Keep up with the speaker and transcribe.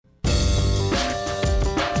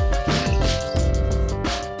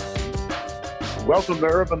Welcome to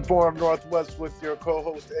Urban Forum Northwest with your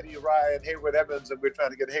co-host Eddie Rye and Hayward Evans, and we're trying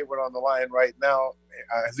to get Hayward on the line right now.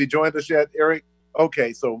 Has he joined us yet, Eric?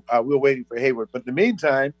 Okay, so we're waiting for Hayward. But in the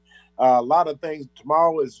meantime, a lot of things.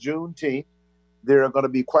 Tomorrow is Juneteenth. There are going to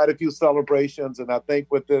be quite a few celebrations, and I think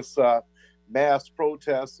with this mass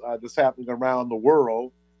protest that's happening around the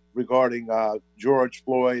world regarding George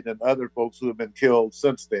Floyd and other folks who have been killed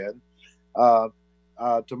since then,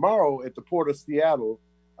 tomorrow at the Port of Seattle,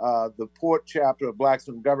 the port chapter of Blacks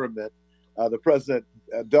in Government, the president,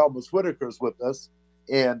 Delmas Whitaker, is with us.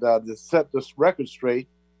 And to set this record straight,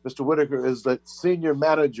 Mr. Whitaker is the senior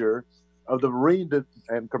manager of the Marine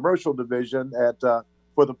and Commercial Division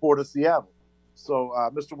for the Port of Seattle. So,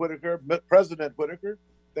 Mr. Whitaker, President Whitaker,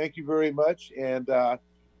 thank you very much. And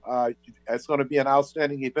it's going to be an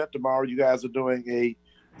outstanding event tomorrow. You guys are doing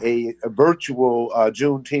a virtual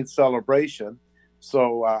Juneteenth celebration.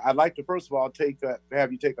 So I'd like to, first of all,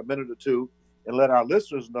 have you take a minute or two and let our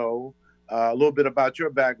listeners know a little bit about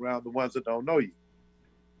your background, the ones that don't know you.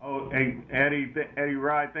 Oh, hey, Eddie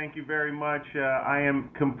Rye, thank you very much. I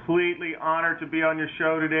am completely honored to be on your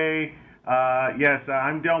show today. Yes,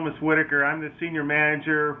 I'm Delmas Whitaker. I'm the senior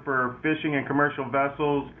manager for fishing and commercial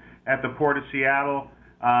vessels at the Port of Seattle.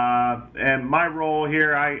 And my role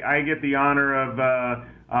here, I get the honor of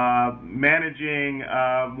managing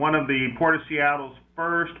one of the Port of Seattle's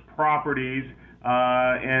first properties,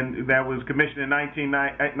 and that was commissioned in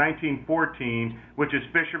 1914, which is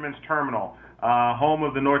Fisherman's Terminal, home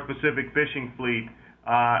of the North Pacific Fishing Fleet.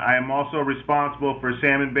 I am also responsible for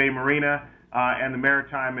Salmon Bay Marina and the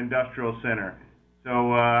Maritime Industrial Center.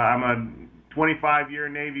 So I'm a 25-year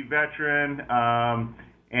Navy veteran,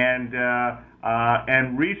 and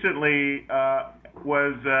recently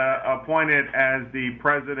was appointed as the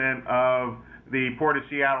president of the Port of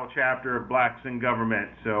Seattle chapter of Blacks in Government.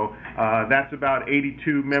 So that's about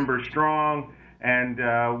 82 members strong, and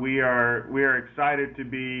we are excited to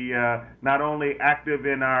be not only active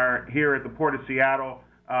here at the Port of Seattle,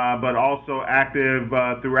 but also active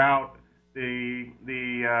throughout the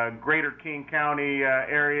greater King County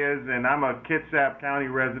areas. And I'm a Kitsap County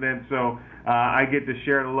resident, so I get to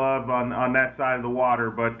share the love on that side of the water.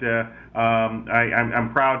 But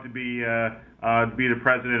I'm proud to be the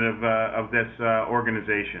president of this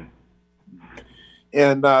organization.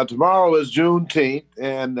 And tomorrow is Juneteenth,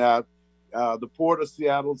 and the Port of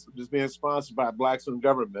Seattle is being sponsored by Blacks in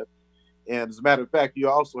Government. And as a matter of fact, you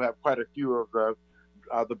also have quite a few of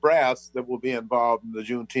the brass that will be involved in the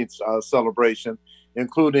Juneteenth celebration,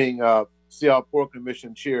 including Seattle Port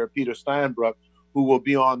Commission Chair Peter Steinbruck, who will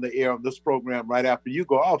be on the air on this program right after you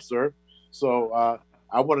go off, sir. So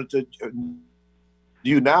I wanted to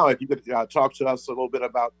you now, if you could talk to us a little bit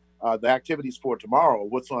about the activities for tomorrow.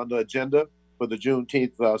 What's on the agenda for the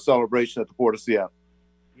Juneteenth celebration at the Port of Seattle?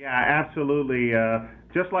 Yeah, absolutely.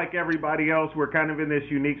 Just like everybody else, we're kind of in this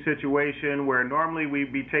unique situation where normally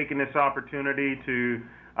we'd be taking this opportunity to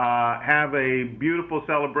have a beautiful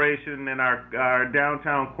celebration in our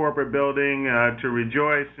downtown corporate building to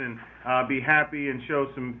rejoice and be happy and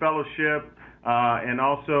show some fellowship and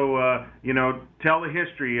also, tell the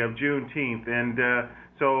history of Juneteenth. And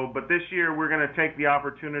but this year we're going to take the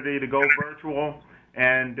opportunity to go virtual.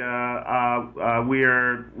 And we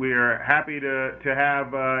are happy to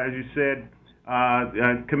have, as you said,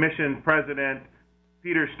 Commission President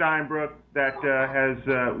Peter Steinbruck that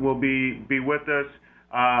will be with us.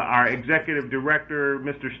 Our Executive Director,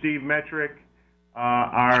 Mr. Steve Metrick,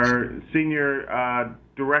 our Senior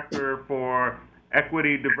Director for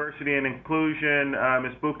Equity, Diversity, and Inclusion,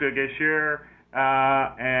 Ms. Bukta Gesher,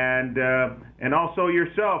 and also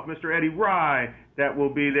yourself, Mr. Eddie Rye, that will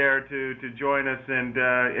be there to join us and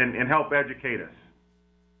help educate us.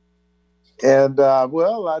 And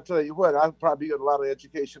well, I tell you what, I probably get a lot of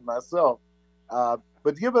education myself.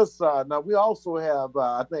 But give us now. We also have,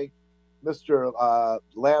 I think, Mr.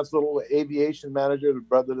 Lance Little, aviation manager, the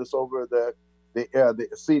brother that's over the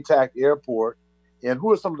SeaTac Airport. And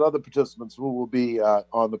who are some of the other participants who will be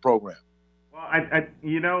on the program? Well,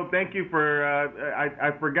 thank you for.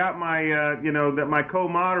 I forgot my, that my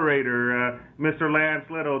co-moderator, Mr. Lance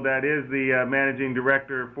Little, that is the managing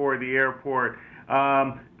director for the airport.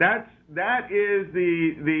 That is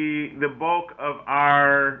the bulk of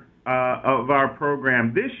our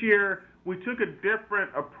program. This year, we took a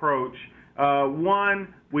different approach.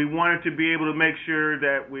 One, we wanted to be able to make sure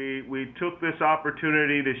that we took this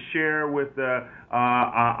opportunity to share with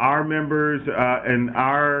our members and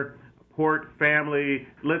our Port family,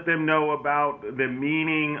 let them know about the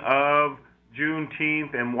meaning of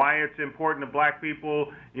Juneteenth and why it's important to Black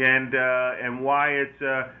people, and why it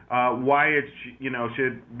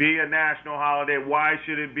should be a national holiday. Why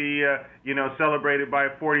should it be celebrated by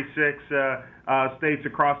 46 states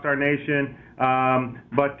across our nation?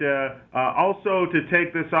 But also to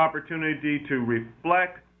take this opportunity to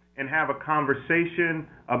reflect and have a conversation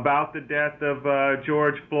about the death of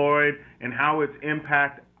George Floyd and how it's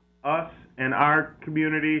impacted us and our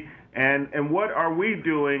community, and what are we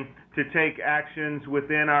doing to take actions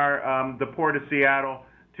within our the Port of Seattle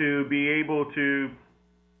to be able to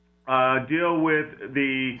deal with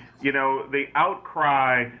the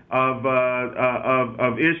outcry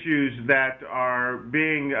of issues that are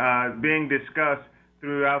being discussed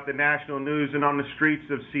throughout the national news and on the streets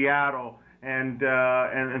of Seattle and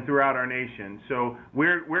throughout our nation. So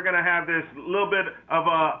we're going to have this little bit of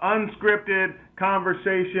a unscripted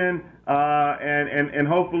conversation, and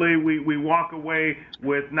hopefully we walk away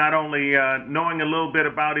with not only knowing a little bit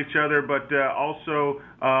about each other, but also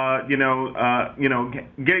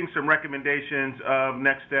getting some recommendations of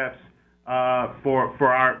next steps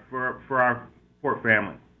for our Port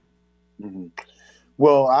family. Mm-hmm.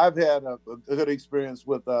 Well, I've had a good experience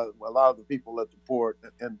with a lot of the people at the Port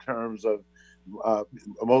in terms of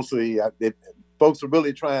mostly folks are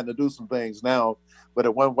really trying to do some things now, but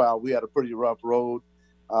at one while we had a pretty rough road.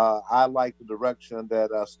 I like the direction that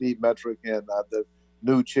Steve Metrick and the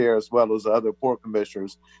new chair, as well as the other Port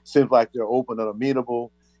commissioners, seems like they're open and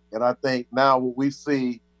amenable. And I think now what we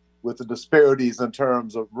see with the disparities in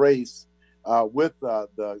terms of race, with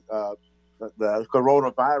the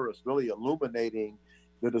coronavirus really illuminating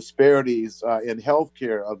the disparities in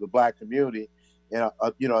healthcare of the Black community, and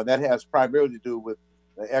that has primarily to do with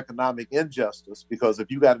the economic injustice. Because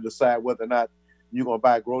if you got to decide whether or not you're going to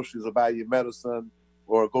buy groceries or buy your medicine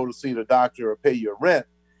or go to see the doctor or pay your rent,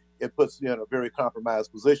 it puts you in a very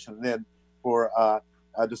compromised position. And then for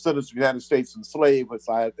descendants of the United States enslaved, which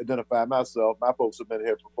I identify myself, my folks have been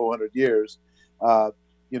here for 400 years. There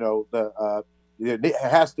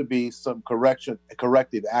has to be some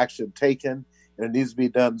corrective action taken, and it needs to be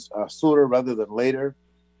done sooner rather than later.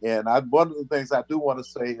 And one of the things I do want to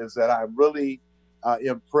say is that I'm really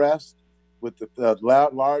impressed with the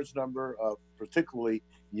large number of particularly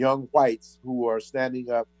young whites who are standing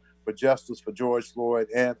up for justice for George Floyd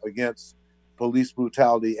and against police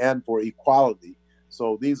brutality and for equality.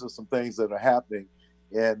 So these are some things that are happening,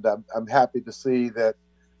 and I'm happy to see that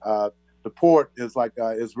the Port is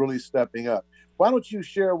really stepping up. Why don't you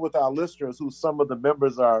share with our listeners who some of the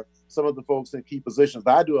members are, some of the folks in key positions?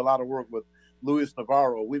 I do a lot of work with Luis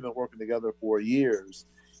Navarro. We've been working together for years,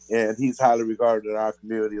 and he's highly regarded in our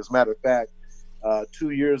community. As a matter of fact,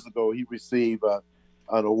 2 years ago, he received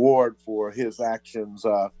an award for his actions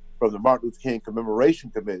from the Martin Luther King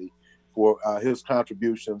Commemoration Committee for his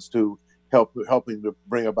contributions to helping to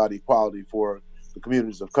bring about equality for the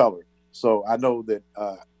communities of color. So I know that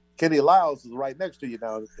Kenny Lyles is right next to you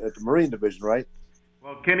now at the Marine Division, right?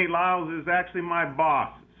 Well, Kenny Lyles is actually my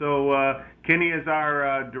boss. So Kenny is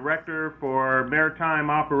our director for maritime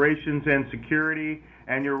operations and security.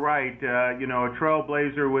 And you're right, a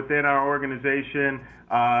trailblazer within our organization.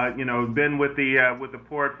 Been with the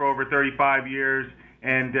Port for over 35 years,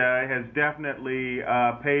 and has definitely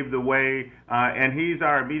paved the way. And he's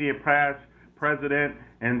our immediate past president,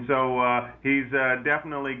 and so he's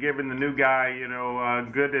definitely given the new guy,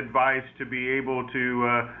 good advice to be able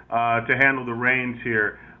to handle the reins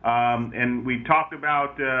here. And we talked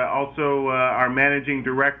about also our managing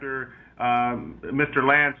director, Mr.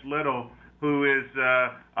 Lance Little, who has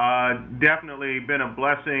definitely been a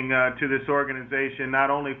blessing to this organization,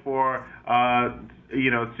 not only for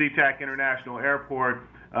SeaTac International Airport,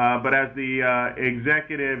 but as the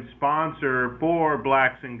executive sponsor for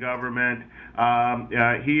Blacks in Government.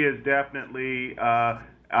 He has definitely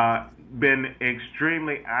been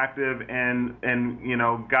extremely active and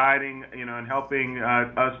guiding, and helping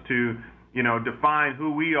us to define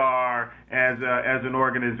who we are as an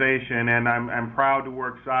organization, and I'm proud to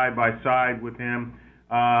work side by side with him.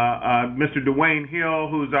 Mr. Dwayne Hill,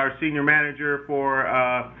 who's our senior manager for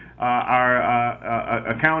our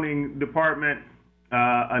accounting department,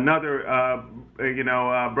 another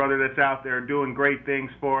brother that's out there doing great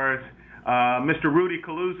things for us. Mr. Rudy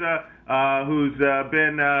Calusa, who's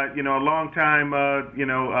been a long time a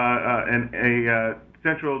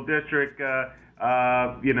Central District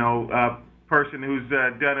person who's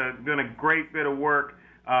done a great bit of work.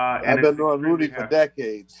 I've been knowing Rudy for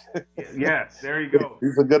decades. Yes, there you go.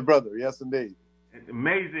 He's a good brother, yes, indeed.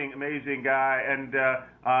 amazing guy, and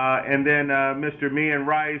then Mr. Mian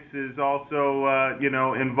Rice is also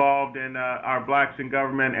involved in our Blacks in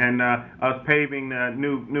Government and us paving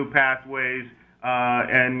new pathways.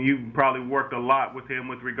 And you've probably worked a lot with him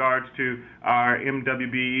with regards to our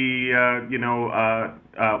MWBE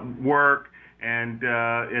work and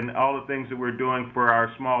all the things that we're doing for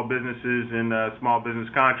our small businesses and small business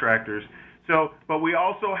contractors. So, but we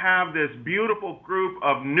also have this beautiful group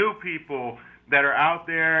of new people that are out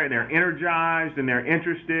there and they're energized and they're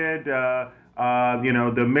interested. The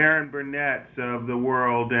Marin Burnett's of the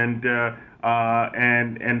world, and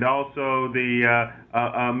also the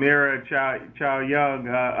Mira Chow Young,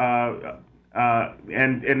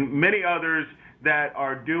 and many others that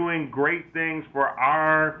are doing great things for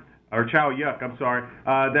or Chow Yuk, I'm sorry,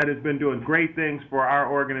 that has been doing great things for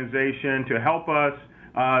our organization to help us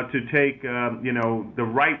to take the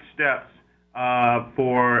right steps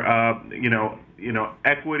for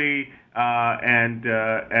equity and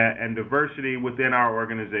diversity within our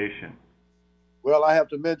organization. Well, I have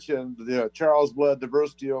to mention the Charles Blood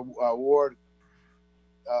Diversity Award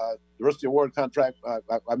contract.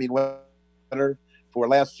 Winner for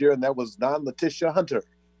last year, and that was Don Letitia Hunter.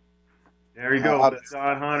 There you go,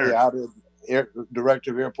 Don Hunter. Yeah, out at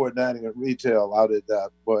Director of Airport Dining and Retail out at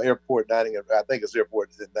Airport Dining. I think it's Airport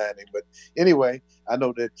Dining, but anyway, I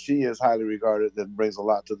know that she is highly regarded and brings a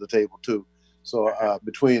lot to the table too. So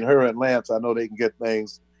between her and Lance, I know they can get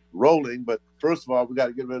things rolling. But first of all, we got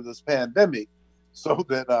to get rid of this pandemic so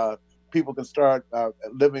that people can start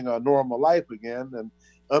living a normal life again. And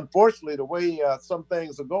unfortunately, the way some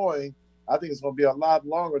things are going, I think it's going to be a lot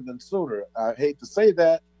longer than sooner. I hate to say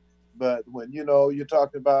that, but when you're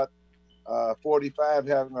talking about 45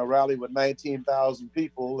 having a rally with 19,000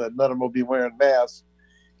 people and none of them will be wearing masks,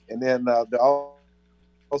 and then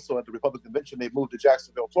also at the Republican convention they moved to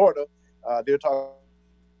Jacksonville, Florida. They're talking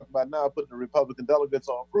about now putting the Republican delegates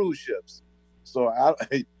on cruise ships. So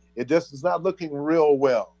it just is not looking real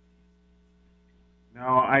well.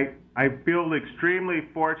 No, I feel extremely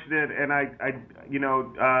fortunate, and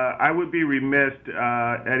I would be remiss,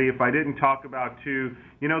 Eddie, if I didn't talk about too.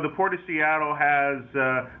 The Port of Seattle has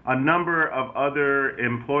a number of other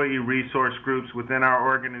employee resource groups within our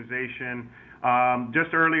organization.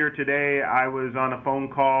 Just earlier today, I was on a phone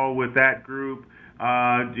call with that group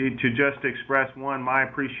to just express my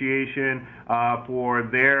appreciation for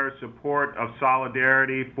their support of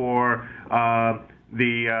solidarity for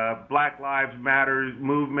the Black Lives Matter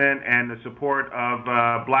movement and the support of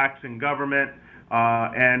Blacks in Government,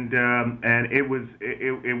 and it was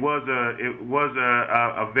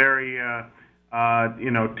a very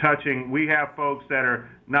touching. We have folks that are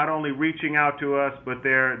not only reaching out to us, but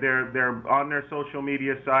they're on their social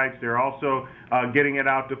media sites. They're also getting it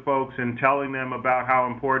out to folks and telling them about how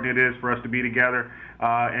important it is for us to be together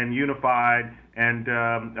and unified. And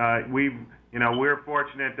we're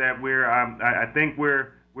fortunate that I think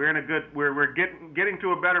we're in a good. We're getting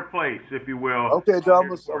to a better place, if you will. Okay,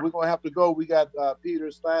 Thomas, we're gonna have to go. We got Peter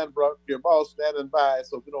Steinbruck, your boss, standing by,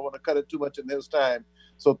 so we don't want to cut it too much in his time.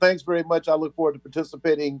 So thanks very much. I look forward to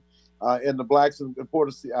participating in the Blacks in Port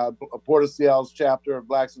of Seattle's chapter of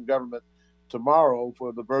Blacks in Government tomorrow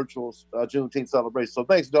for the virtual Juneteenth celebration. So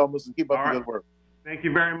thanks, Thomas, and keep up the good work. Thank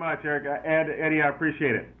you very much, Eric. Eddie, I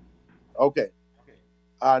appreciate it. Okay.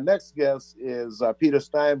 Our next guest is Peter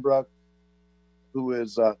Steinbruck, who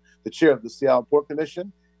is the chair of the Seattle Port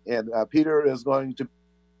Commission. And Peter is going to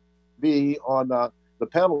be on the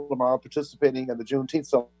panel tomorrow participating in the Juneteenth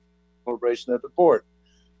celebration at the port.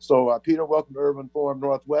 So, Peter, welcome to Urban Forum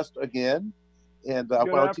Northwest again. And why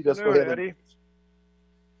don't you just go ahead and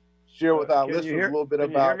share with our listeners a little bit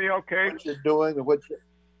about what you're doing and what you're...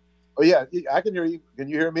 Oh, yeah, I can hear you. Can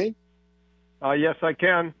you hear me? Yes, I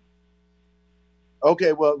can.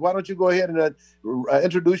 Okay, well, why don't you go ahead and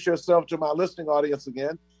introduce yourself to my listening audience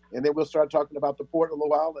again, and then we'll start talking about the port in a little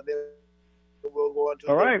while, and then we'll go into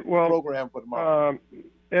the program for tomorrow.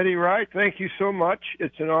 Eddie Wright, thank you so much.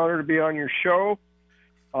 It's an honor to be on your show.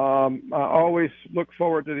 I always look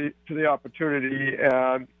forward to the opportunity,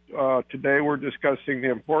 and today we're discussing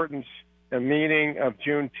the importance and meaning of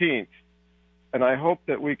Juneteenth, and I hope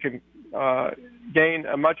that we can gain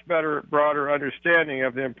a much better, broader understanding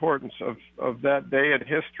of the importance of that day in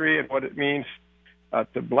history and what it means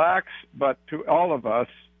to Blacks, but to all of us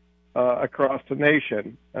across the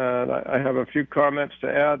nation. And I have a few comments to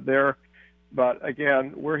add there. But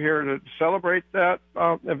again, we're here to celebrate that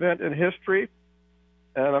event in history,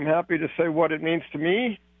 and I'm happy to say what it means to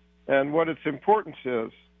me and what its importance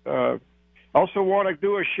is. Also want to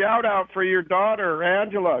do a shout out for your daughter,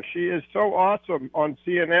 Angela. She is so awesome on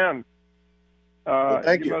CNN. Well,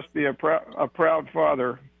 thank You you. must be a proud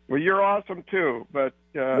father. Well, you're awesome too, but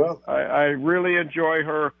Well, I really enjoy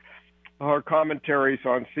her commentaries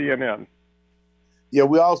on CNN. yeah,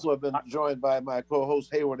 we also have been joined by my co-host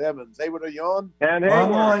Hayward Evans. Hayward, are you on? And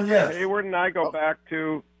I'm on, yes. Hayward and I go Oh. back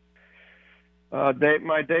to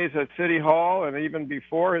my days at City Hall, and even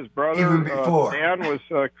before. His brother Even before. Dan was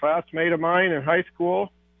a classmate of mine in high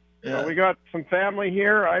school. Yeah. We got some family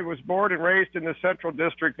here. I was born and raised in the Central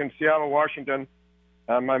District in Seattle, Washington.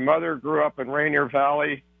 My mother grew up in Rainier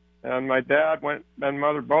Valley, and my dad and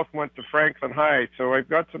mother both went to Franklin Heights. So I've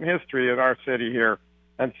got some history in our city here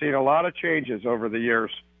and seen a lot of changes over the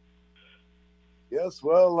years. Yes,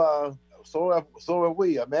 well, so have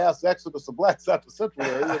we. A mass exodus of blacks out the central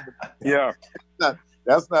area. Yeah.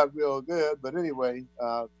 That's not real good. But anyway,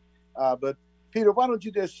 but Peter, why don't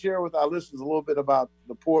you just share with our listeners a little bit about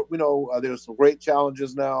the port? We know there's some great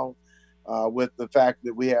challenges now with the fact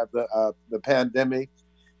that we have the pandemic.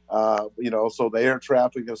 So the air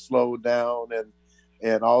traffic has slowed down,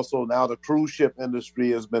 and also now the cruise ship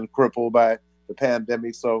industry has been crippled by the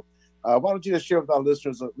pandemic. So why don't you just share with our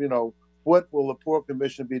listeners, what will the Port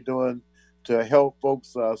Commission be doing to help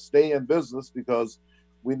folks stay in business? Because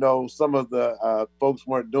we know some of the folks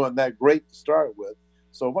weren't doing that great to start with.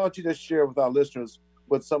 So why don't you just share with our listeners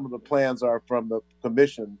what some of the plans are from the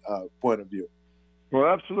commission point of view? Well,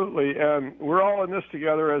 absolutely. And we're all in this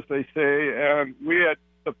together, as they say. And we at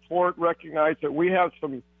the Port recognize that we have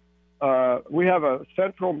a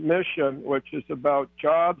central mission, which is about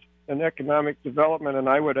jobs and economic development, and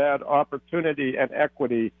I would add opportunity and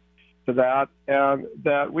equity to that, and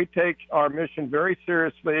that we take our mission very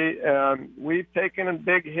seriously, and we've taken a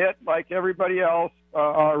big hit like everybody else.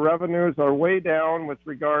 Our revenues are way down with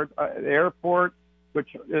regard to the airport,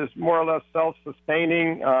 which is more or less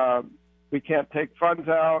self-sustaining. We can't take funds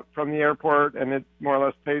out from the airport, and it more or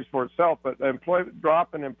less pays for itself. But the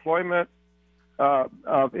drop in employment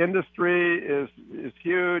of industry is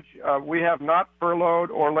huge. We have not furloughed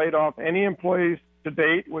or laid off any employees to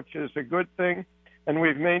date, which is a good thing. And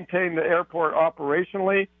we've maintained the airport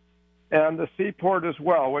operationally and the seaport as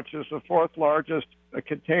well, which is the fourth largest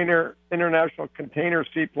international container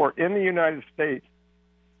seaport in the United States.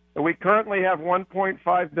 We currently have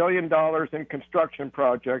 $1.5 billion in construction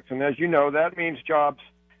projects. And as you know, that means jobs,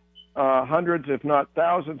 hundreds, if not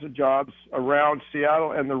thousands of jobs around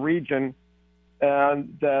Seattle and the region,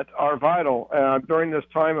 and that are vital during this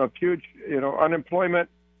time of huge, unemployment,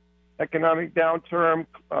 economic downturn,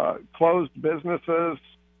 closed businesses.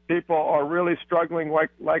 People are really struggling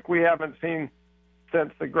like we haven't seen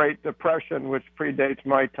since the Great Depression, which predates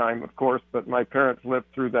my time, of course, but my parents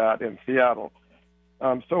lived through that in Seattle.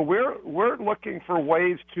 So we're looking for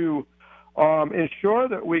ways to ensure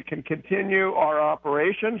that we can continue our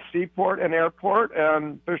operations, seaport and airport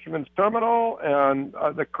and Fisherman's Terminal, and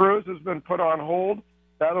the cruise has been put on hold.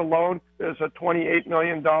 That alone is a $28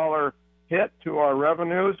 million hit to our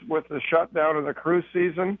revenues with the shutdown of the cruise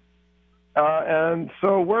season. And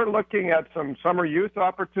so we're looking at some summer youth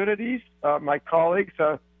opportunities. My colleagues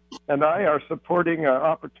and I are supporting an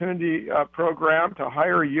opportunity program to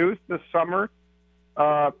hire youth this summer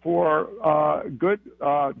for good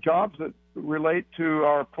jobs that relate to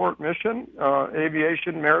our port mission,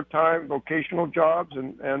 aviation, maritime, vocational jobs,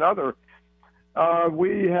 and other.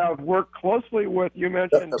 We have worked closely with, you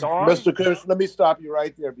mentioned Dawn. Mr. Kirsch, let me stop you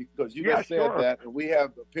right there, because you just said sure. that, and we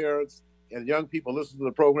have parents and young people listening to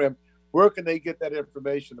the program. Where can they get that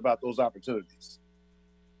information about those opportunities?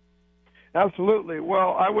 Absolutely.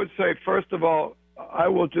 Well, I would say, first of all, I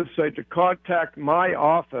will just say to contact my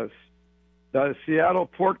office, the Seattle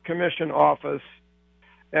Port Commission office,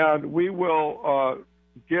 and we will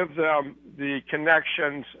give them the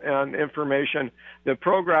connections and information. The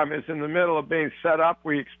program is in the middle of being set up.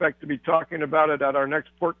 We expect to be talking about it at our next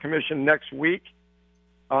Port Commission next week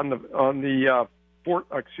on the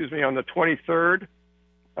 23rd.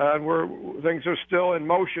 And things are still in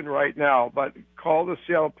motion right now. But call the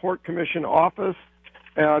Seattle Port Commission office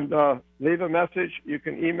and leave a message. You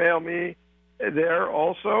can email me there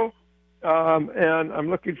also. And I'm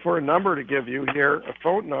looking for a number to give you here, a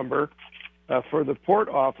phone number for the port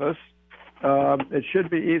office. It should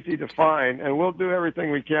be easy to find, and we'll do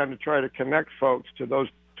everything we can to try to connect folks to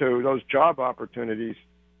those job opportunities.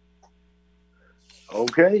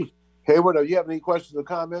 Okay. Hayward, do you have any questions or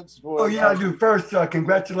comments? I do. First,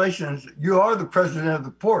 congratulations. You are the president of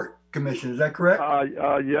the Port Commission. Is that correct?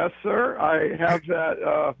 Yes, sir. I have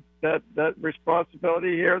that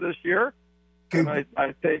responsibility here this year. And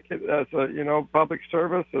I take it as a public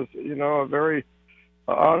service, as a very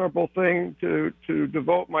honorable thing to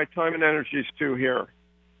devote my time and energies to here.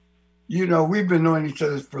 You know, we've been knowing each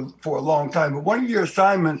other for a long time, but one of your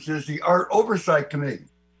assignments is the Art Oversight Committee.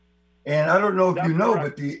 And I don't know if you know,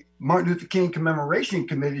 but the Martin Luther King Commemoration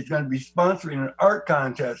Committee is going to be sponsoring an art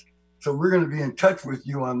contest. So we're going to be in touch with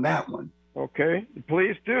you on that one. Okay,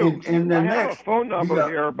 please do. And then I have a phone number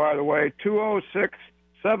here, by the way,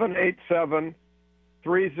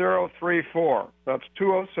 206-787-3034. That's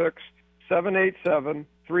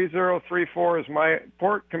 206-787-3034 is my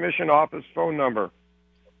Port Commission office phone number.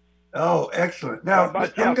 Oh, excellent. Now,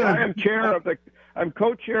 but yes, I'm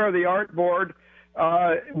co-chair of the art board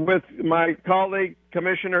with my colleague,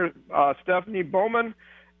 Commissioner Stephanie Bowman,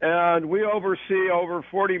 and we oversee over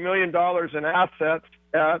 $40 million in assets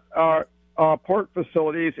at our port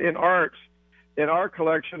facilities in arts. In our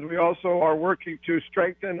collections, we also are working to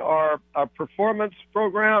strengthen our performance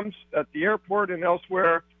programs at the airport and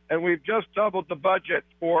elsewhere, and we've just doubled the budget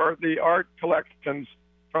for the art collections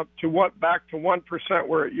back to 1%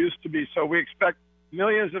 where it used to be. So we expect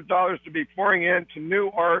millions of dollars to be pouring into new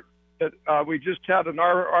art that we just had an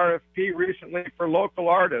RFP recently for local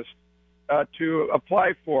artists to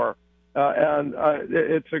apply for. And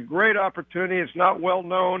it's a great opportunity. It's not well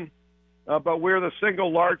known, but we're the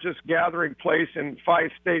single largest gathering place in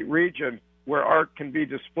 5-state region where art can be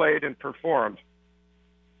displayed and performed.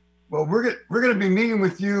 Well, we're going to be meeting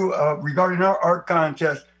with you regarding our art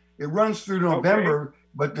contest. It runs through November,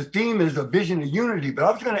 but the theme is a vision of unity. But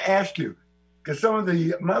I was going to ask you, because some of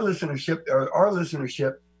my listenership, or our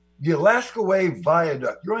listenership, the Alaska Way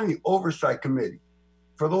Viaduct, you're on the oversight committee.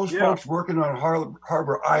 For those folks working on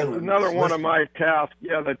Harbor Island. Another one of my tasks,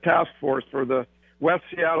 the task force for the West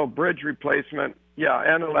Seattle Bridge replacement,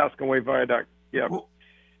 and Alaska Way Viaduct, Well,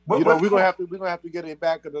 we're gonna have to get him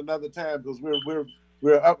back at another time because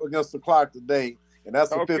we're up against the clock today, and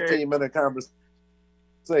that's a 15-minute conversation.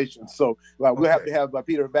 So we'll have to have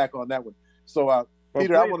Peter back on that one. So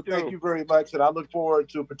Peter, I want to thank you very much, and I look forward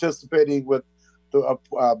to participating with the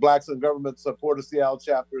Blacks in Government's Port of Seattle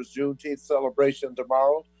chapter's Juneteenth celebration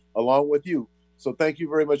tomorrow, along with you. So thank you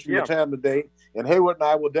very much for your time today. And Hayward and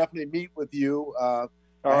I will definitely meet with you. Have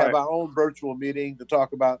our own virtual meeting to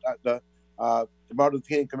talk about the Martin Luther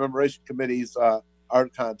King Commemoration Committee's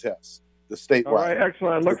art contest, the statewide. All right,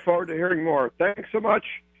 excellent. I look forward to hearing more. Thanks so much,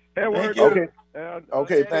 Hayward. Okay. And,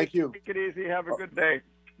 thank you. Take it easy. Have a good day.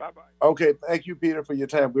 Bye-bye. Okay, thank you, Peter, for your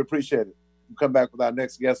time. We appreciate it. We'll come back with our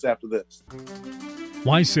next guest after this.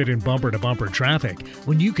 Why sit in bumper-to-bumper traffic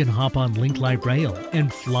when you can hop on Link Light Rail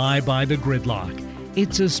and fly by the gridlock?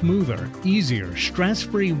 It's a smoother, easier,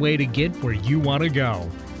 stress-free way to get where you want to go.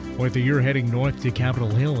 Whether you're heading north to Capitol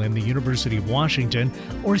Hill and the University of Washington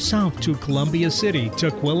or south to Columbia City,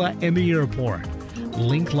 Tukwila, and the airport,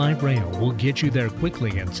 Link Light Rail will get you there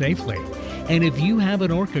quickly and safely. And if you have an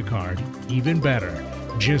ORCA card, even better.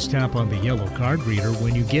 Just tap on the yellow card reader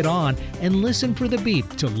when you get on and listen for the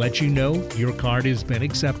beep to let you know your card has been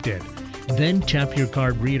accepted. Then tap your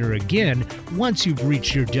card reader again once you've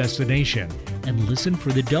reached your destination and listen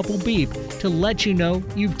for the double beep to let you know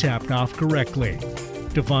you've tapped off correctly.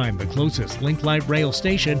 To find the closest Link Light Rail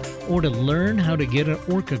station or to learn how to get an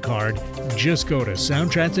ORCA card, just go to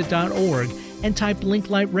soundtransit.org and type Link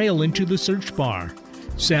Light Rail into the search bar.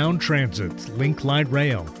 Sound Transit's Link Light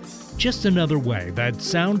Rail. Just another way that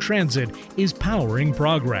Sound Transit is powering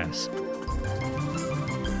progress.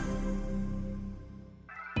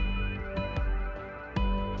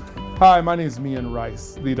 Hi, my name is Mian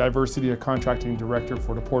Rice, the Diversity and Contracting Director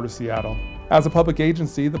for the Port of Seattle. As a public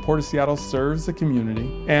agency, the Port of Seattle serves the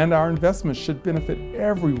community, and our investments should benefit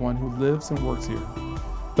everyone who lives and works here.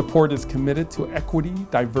 The Port is committed to equity,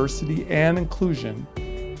 diversity, and inclusion,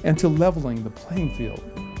 and to leveling the playing field.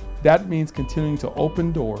 That means continuing to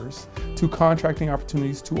open doors to contracting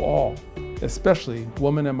opportunities to all, especially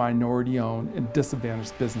women and minority-owned and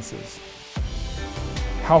disadvantaged businesses.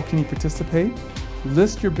 How can you participate?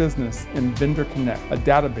 List your business in Vendor Connect, a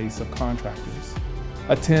database of contractors.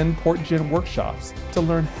 Attend PortGen workshops to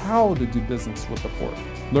learn how to do business with the Port.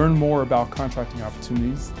 Learn more about contracting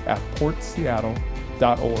opportunities at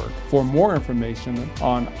portseattle.org. For more information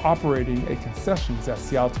on operating a concessions at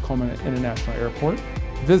Seattle-Tacoma International Airport,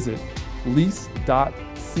 visit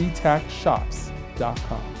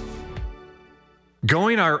lease.ctacshops.com.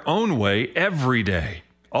 Going our own way every day.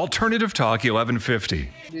 Alternative Talk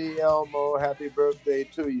 1150. Elmo, happy birthday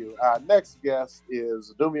to you. Our next guest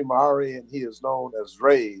is Dumi Mahari, and he is known as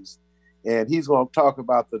Dre's. And he's going to talk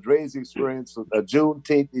about the Dre's Experience, a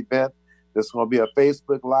Juneteenth event. That's going to be a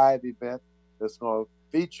Facebook Live event that's going to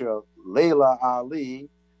feature Layla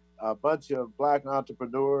Ali, a bunch of Black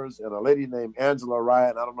entrepreneurs, and a lady named Angela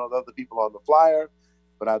Ryan. I don't know the other people on the flyer,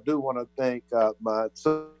 but I do want to thank my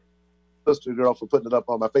sister sister girl for putting it up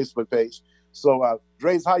on my Facebook page. So,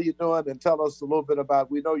 Drace, how you doing? And tell us a little bit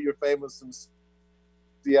about, we know you're famous in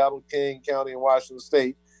Seattle, King County, and Washington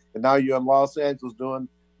State, and now you're in Los Angeles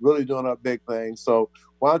really doing a big thing. So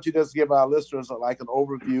why don't you just give our listeners like an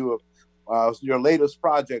overview of your latest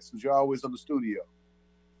projects, because you're always in the studio.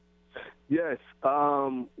 Yes,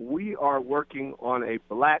 we are working on a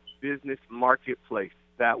Black business marketplace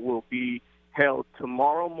that will be held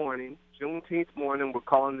tomorrow morning, Juneteenth morning. We're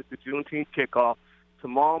calling it the Juneteenth Kickoff.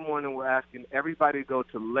 Tomorrow morning, we're asking everybody to go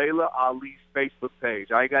to Layla Ali's Facebook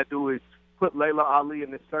page. All you got to do is put Layla Ali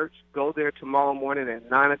in the search. Go there tomorrow morning at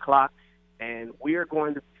 9 o'clock, and we are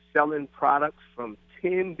going to be selling products from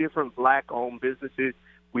 10 different Black-owned businesses.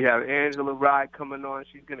 We have Angela Rye coming on.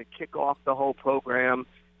 She's going to kick off the whole program,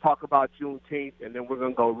 talk about Juneteenth, and then we're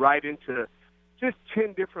going to go right into just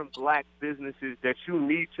 10 different Black businesses that you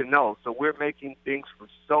need to know. So we're making things from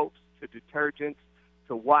soaps to detergents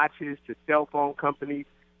to watches to cell phone companies.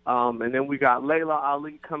 And then we got Layla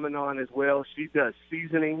Ali coming on as well. She does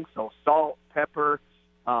seasoning, so salt, pepper,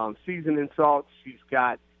 seasoning salts. She's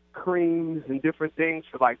got creams and different things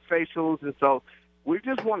for like facials. And so we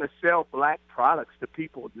just want to sell Black products to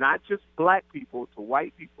people, not just Black people, to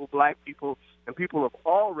white people, Black people, and people of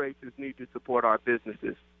all races need to support our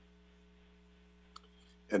businesses.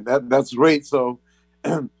 And that's great. So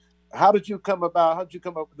how did you come up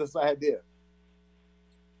with this idea?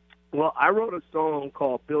 Well, I wrote a song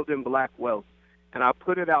called Building Black Wealth, and I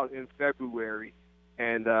put it out in February,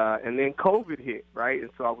 and then COVID hit, right? And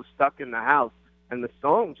so I was stuck in the house, and the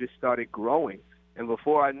song just started growing. And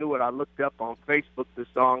before I knew it, I looked up on Facebook, the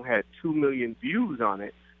song had 2 million views on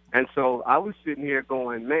it. And so I was sitting here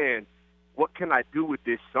going, man, what can I do with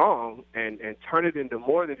this song and turn it into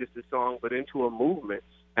more than just a song, but into a movement?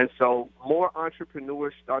 And so more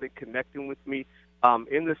entrepreneurs started connecting with me.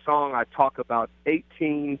 In the song, I talk about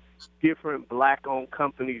 18 different Black-owned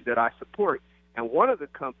companies that I support. And one of the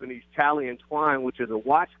companies, Tally and Twine, which is a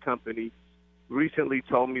watch company, recently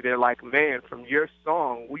told me, they're like, man, from your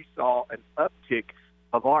song, we saw an uptick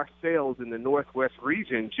of our sales in the Northwest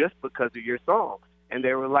region just because of your song. And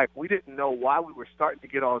they were like, we didn't know why we were starting to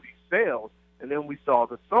get all these sales. And then we saw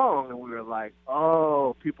the song, and we were like,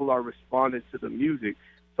 oh, people are responding to the music.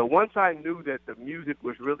 So once I knew that the music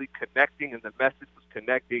was really connecting and the message was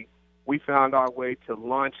connecting, we found our way to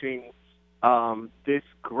launching this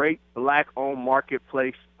great Black-owned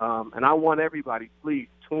marketplace. And I want everybody, please,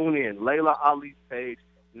 tune in. Layla Ali's page,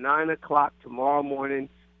 9 o'clock tomorrow morning.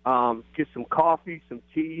 Get some coffee, some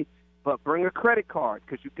tea, but bring a credit card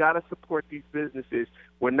because you got to support these businesses.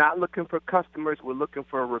 We're not looking for customers. We're looking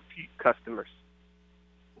for repeat customers.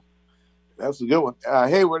 That's a good one.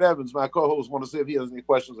 Hayward Evans, my co-host, want to see if he has any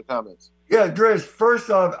questions or comments. Yeah, Dres, first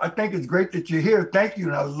off, I think it's great that you're here. Thank you,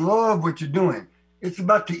 and I love what you're doing. It's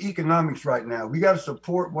about the economics right now. We got to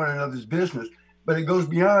support one another's business, but it goes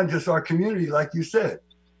beyond just our community, like you said.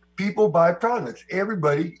 People buy products.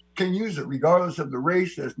 Everybody can use it, regardless of the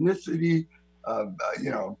race, ethnicity,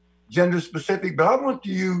 gender specific. But I want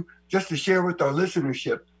you just to share with our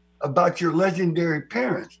listenership about your legendary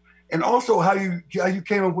parents. And also how you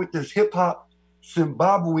came up with this hip hop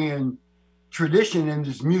Zimbabwean tradition in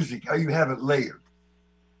this music, how you have it layered.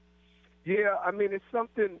 Yeah, I mean, it's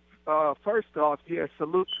something, first off,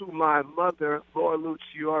 salute to my mother, Laura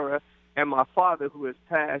Luciora, and my father, who has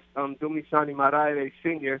passed, Dumisani Maraire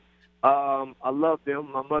Sr. I love them,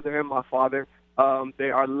 my mother and my father.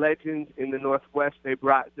 They are legends in the Northwest. They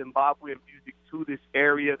brought Zimbabwean music to this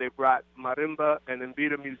area. They brought marimba and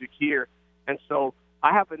mbira music here. And so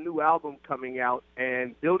I have a new album coming out,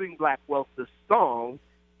 and Building Black Wealth, the song,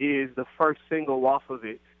 is the first single off of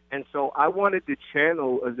it. And so I wanted to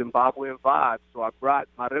channel a Zimbabwean vibe. So I brought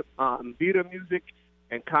mbira music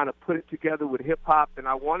and kind of put it together with hip-hop, and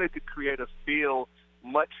I wanted to create a feel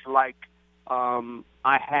much like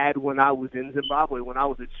I had when I was in Zimbabwe. When I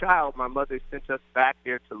was a child, my mother sent us back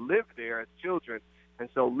there to live there as children. And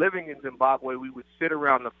so living in Zimbabwe, we would sit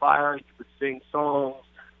around the fire, we would sing songs.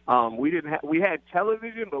 We had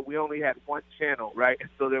television, but we only had one channel, right? And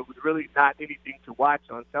so there was really not anything to watch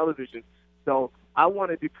on television. So I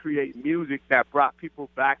wanted to create music that brought people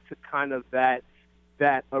back to kind of that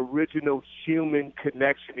original human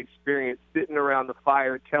connection experience, sitting around the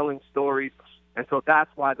fire, telling stories. And so that's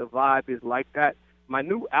why the vibe is like that. My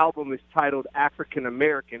new album is titled African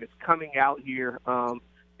American. It's coming out here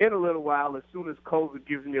in a little while, as soon as COVID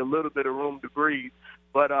gives me a little bit of room to breathe.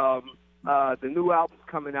 But the new album's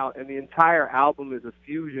coming out, and the entire album is a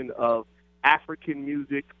fusion of African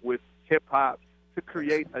music with hip-hop to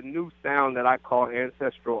create a new sound that I call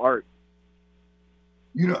ancestral art.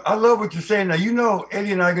 You know, I love what you're saying. Now, you know,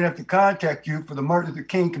 Eddie and I are going to have to contact you for the Martin Luther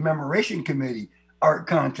King Commemoration Committee art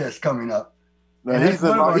contest coming up. No, and that's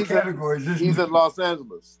one of our he's categories. He's in Los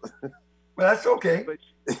Angeles. Well, that's okay. But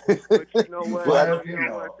you know what? Well, you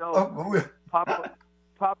know what though?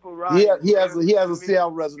 Papa Ryan. He has a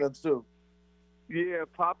Seattle residence too. Yeah,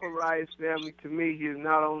 Papa Ryan's family to me, he is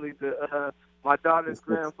not only the my daughter's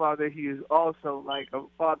grandfather, he is also like a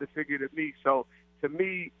father figure to me. So to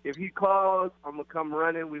me, if he calls, I'm gonna come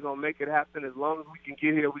running. We're gonna make it happen. As long as we can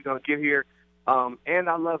get here, we're gonna get here. And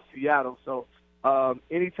I love Seattle, so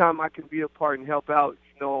anytime I can be a part and help out,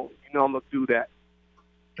 you know, I'm gonna do that.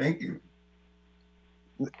 Thank you.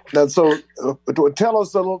 Now, so tell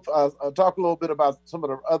us talk a little bit about some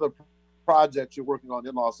of the other projects you're working on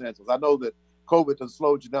in Los Angeles. I know that COVID has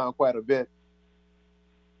slowed you down quite a bit,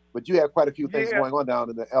 but you have quite a few things going on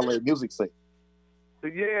down in the LA music scene.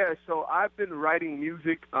 Yeah, so I've been writing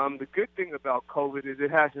music. The good thing about COVID is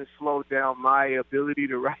it hasn't slowed down my ability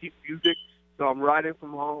to write music. So I'm writing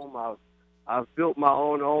from home. I've built my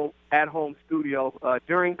own at-home studio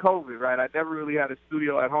during COVID, right? I never really had a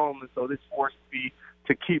studio at home, and so this forced me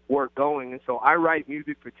to keep work going. And so I write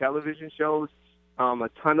music for television shows, a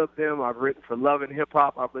ton of them. I've written for Love and Hip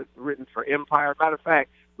Hop. I've written for Empire. Matter of fact,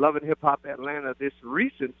 Love and Hip Hop Atlanta this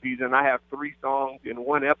recent season, I have 3 songs in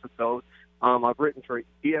one episode. I've written for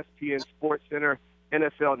ESPN Sports Center,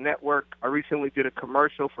 NFL Network. I recently did a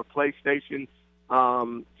commercial for PlayStation.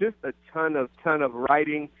 Just a ton of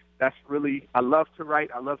writing. That's really, I love to write.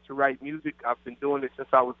 I love to write music. I've been doing it since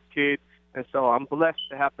I was a kid. And so I'm blessed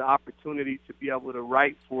to have the opportunity to be able to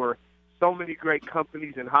write for so many great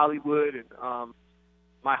companies in Hollywood. And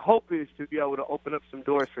my hope is to be able to open up some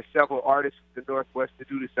doors for several artists in the Northwest to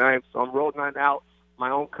do the same. So I'm rolling out my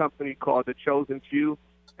own company called The Chosen Few.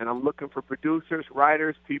 And I'm looking for producers,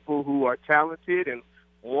 writers, people who are talented and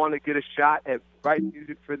want to get a shot at writing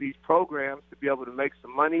music for these programs to be able to make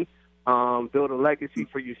some money, build a legacy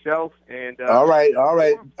for yourself. And all right,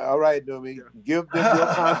 Doomy. Give them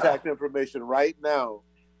your contact information right now.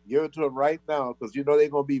 Give it to them right now, because you know they're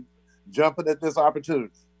going to be jumping at this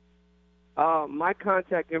opportunity. My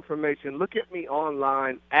contact information, look at me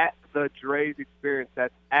online at The Draze Experience.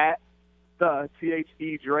 That's at the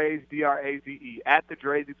THE Draze, DRAZE, at The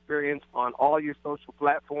Draze Experience on all your social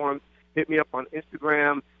platforms. Hit me up on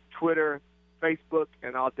Instagram, Twitter, Facebook,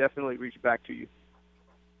 and I'll definitely reach back to you.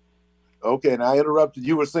 Okay, and I interrupted.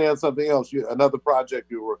 You were saying something else. Another project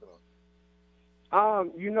you were working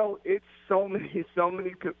on. You know, it's so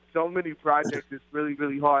many projects. It's really,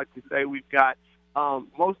 really hard to say we've got.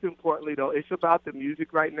 Most importantly, though, it's about the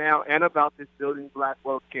music right now and about this Building Black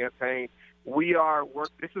Wealth campaign.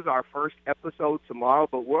 This is our first episode tomorrow,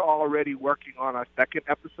 but we're already working on our second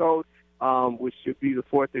episode, which should be the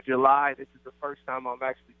 4th of July. This is the first time I'm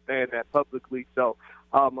actually saying that publicly. So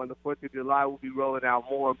on the 4th of July, we'll be rolling out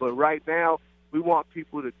more. But right now, we want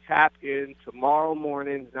people to tap in tomorrow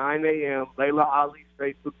morning, 9 a.m., Layla Ali's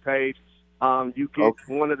Facebook page. You get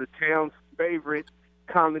one of the town's favorite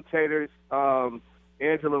commentators,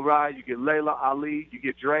 Angela Rye, you get Layla Ali, you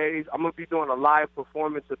get Draze. I'm going to be doing a live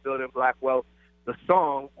performance of Building Black Wealth, the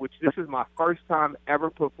song, which this is my first time ever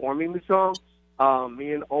performing the song.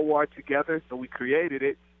 Me and Owar together, so we created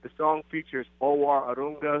it. The song features Owar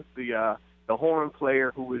Arunga, the horn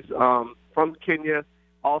player who is from Kenya,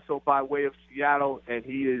 also by way of Seattle, and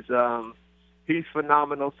he's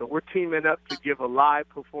phenomenal. So we're teaming up to give a live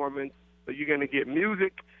performance. So you're going to get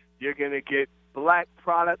music, you're going to get Black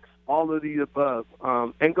products, all of the above.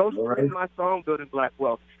 And go stream my song, Building Black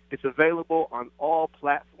Wealth. It's available on all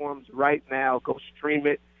platforms right now. Go stream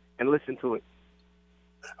it and listen to it.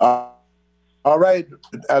 All right,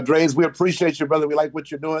 Draze, we appreciate you, brother. We like what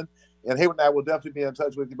you're doing. And Hayward and I will definitely be in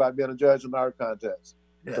touch with you about being a judge in our contest.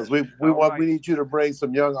 Because we need you to bring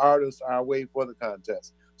some young artists our way for the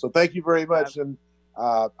contest. So thank you very much. And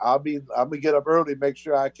I'm gonna get up early, make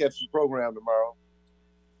sure I catch the program tomorrow.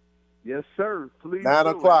 Yes, sir. Please. 9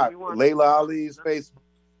 o'clock. Layla Ali's Facebook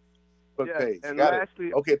page. And got lastly,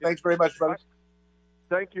 it. Okay, thanks very much, brother.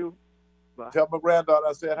 Thank you. Bye. Tell my granddaughter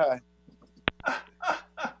I said hi.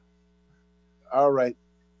 All right.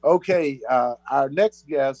 Okay, our next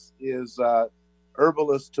guest is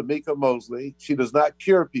herbalist Tamika Mosley. She does not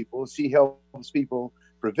cure people. She helps people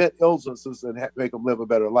prevent illnesses and make them live a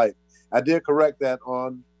better life. I did correct that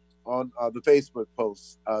on the Facebook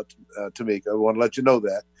post, Tamika. I want to let you know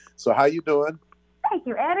that. So how you doing? Thank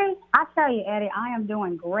you, Eddie. I tell you, Eddie, I am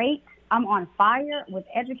doing great. I'm on fire with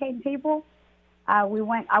educating people. I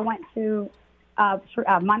went to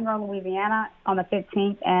Monroe, Louisiana on the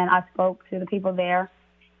 15th, and I spoke to the people there.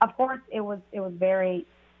 Of course, it was very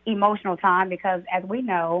emotional time because, as we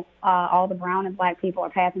know, all the brown and black people are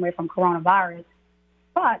passing away from coronavirus.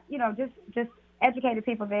 But, you know, just educated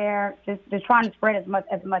people there, just trying to spread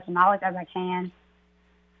as much knowledge as I can.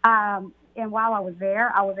 And while I was there,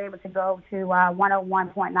 I was able to go to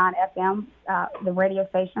 101.9 FM, the radio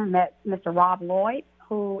station, met Mr. Rob Lloyd,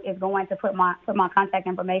 who is going to put my contact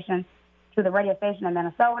information to the radio station in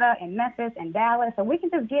Minnesota, in Memphis, and Dallas, so we can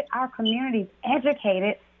just get our communities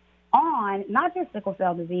educated on not just sickle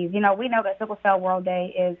cell disease. You know, we know that Sickle Cell World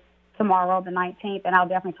Day is tomorrow, the 19th, and I'll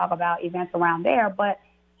definitely talk about events around there. But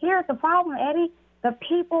here's the problem, Eddie. The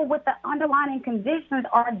people with the underlying conditions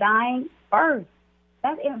are dying first.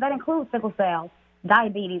 That includes sickle cell,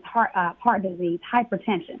 diabetes, heart disease,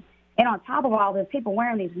 hypertension. And on top of all this, people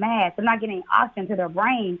wearing these masks, they're not getting oxygen to their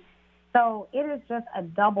brain. So it is just a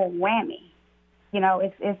double whammy. You know,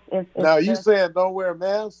 it's now, you saying don't wear a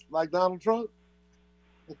mask like Donald Trump?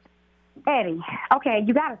 Eddie, okay,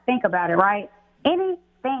 you got to think about it, right?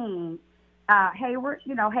 Anything, Hayward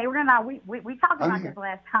and I, we talked about this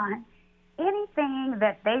last time. Anything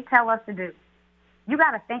that they tell us to do, you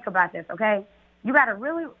got to think about this, okay? You got to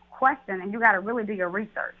really question and you got to really do your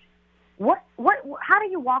research. How do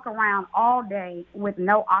you walk around all day with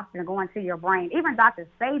no oxygen going to your brain? Even Dr.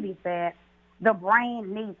 Sebi said the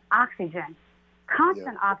brain needs oxygen,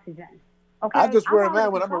 constant oxygen. Okay. I just wear a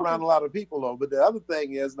mask when I'm around a lot of people, though. But the other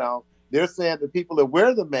thing is now they're saying that people that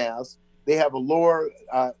wear the mask, they have a lower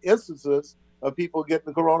instances of people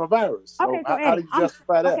getting the coronavirus. So, okay, so how do you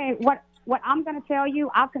justify that? Okay, what I'm going to tell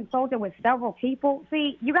you, I've consulted with several people.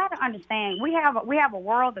 See, you got to understand, we have a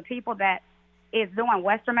world of people that is doing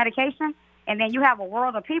Western medication, and then you have a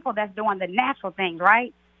world of people that's doing the natural things,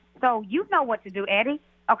 right? So you know what to do, Eddie,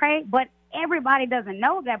 okay? But everybody doesn't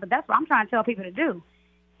know that, but that's what I'm trying to tell people to do.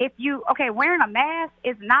 Wearing a mask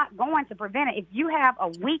is not going to prevent it. If you have a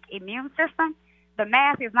weak immune system, the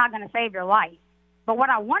mask is not going to save your life. But what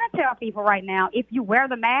I want to tell people right now, if you wear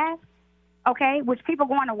the mask, okay, which people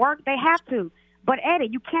going to work, they have to. But, Eddie,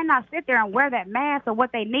 you cannot sit there and wear that mask. So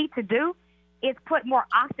what they need to do is put more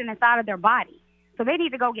oxygen inside of their body. So they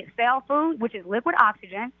need to go get cell food, which is liquid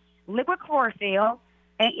oxygen, liquid chlorophyll,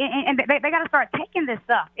 and they got to start taking this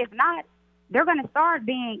stuff. If not, they're going to start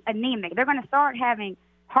being anemic. They're going to start having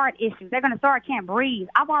heart issues. They're going to start can't breathe.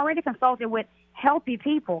 I've already consulted with healthy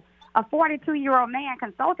people. A 42-year-old man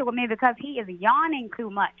consulted with me because he is yawning too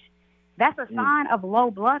much. That's a sign of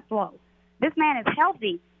low blood flow. This man is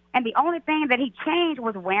healthy, and the only thing that he changed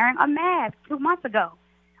was wearing a mask 2 months ago.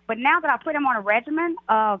 But now that I put him on a regimen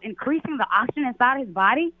of increasing the oxygen inside his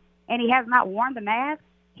body, and he has not worn the mask,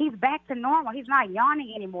 he's back to normal. He's not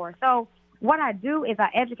yawning anymore. So what I do is I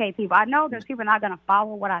educate people. I know there's people not going to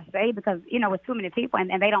follow what I say because, you know, it's too many people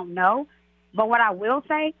and they don't know. But what I will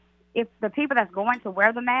say, if the people that's going to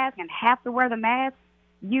wear the mask and have to wear the mask,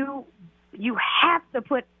 you have to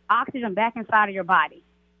put oxygen back inside of your body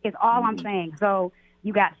is all I'm saying. So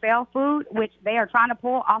you got cell food, which they are trying to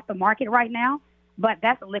pull off the market right now. But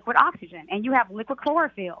that's liquid oxygen, and you have liquid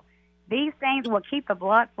chlorophyll. These things will keep the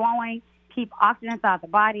blood flowing, keep oxygen inside the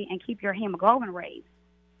body, and keep your hemoglobin raised.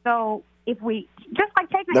 So if we, just like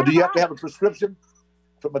taking now, do you have to have a prescription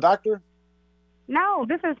from a doctor? No,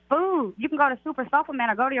 this is food. You can go to Super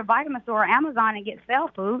Supplement or go to your vitamin store or Amazon and get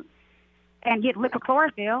cell food and get liquid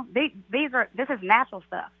chlorophyll. This is natural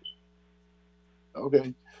stuff.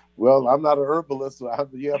 Okay. Well, I'm not an herbalist, so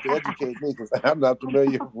you have to educate me because I'm not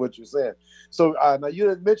familiar with what you're saying. So now you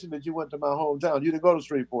didn't mention that you went to my hometown. You didn't go to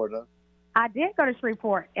Shreveport, huh? I did go to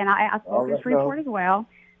Shreveport, and I spoke in Shreveport as well.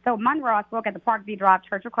 So Monroe, I spoke at the Parkview Drive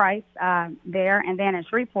Church of Christ there, and then in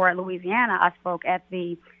Shreveport, Louisiana, I spoke at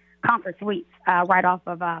the Comfort Suites right off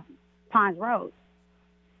of Pines Road.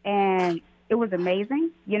 And it was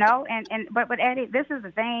amazing, you know. But Eddie, this is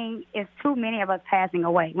the thing, is too many of us passing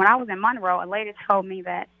away. When I was in Monroe, a lady told me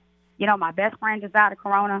that, you know, my best friend just died of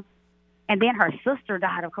corona, and then her sister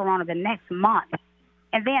died of corona the next month.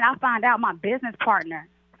 And then I found out my business partner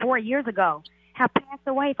 4 years ago have passed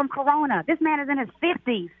away from corona. This man is in his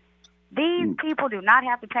 50s. These people do not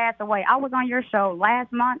have to pass away. I was on your show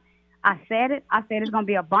last month. I said it. I said it's going to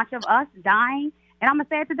be a bunch of us dying, and I'm going to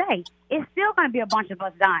say it today. It's still going to be a bunch of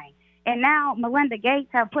us dying. And now Melinda Gates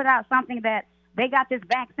have put out something that they got this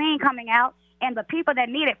vaccine coming out, and the people that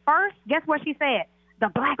need it first, guess what she said? The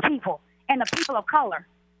black people and the people of color.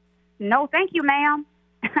 No, thank you, ma'am.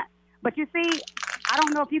 But you see, I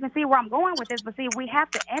don't know if you can see where I'm going with this, but see, we have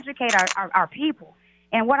to educate our people.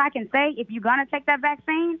 And what I can say, if you're going to take that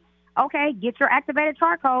vaccine, okay, get your activated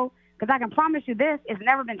charcoal, because I can promise you this, it's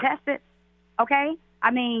never been tested, okay? I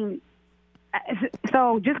mean,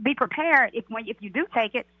 so just be prepared if you do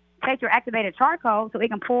take it, take your activated charcoal so it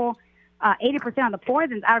can pull 80% of the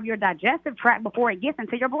poisons out of your digestive tract before it gets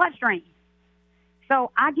into your bloodstream.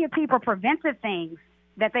 So I give people preventive things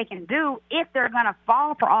that they can do if they're going to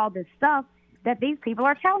fall for all this stuff that these people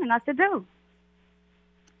are telling us to do.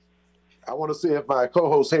 I want to see if my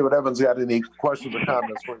co-host Hayward Evans got any questions or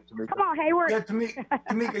comments for you, Tamika. Come on, Hayward. Yeah,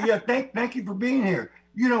 Tamika, yeah, thank you for being here.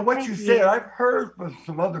 You know what you said, I've heard from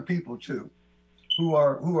some other people too, who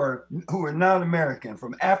are non-American,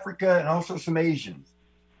 from Africa and also some Asians,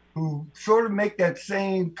 who sort of make that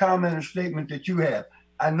same comment or statement that you have.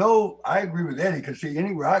 I know I agree with Eddie, because see,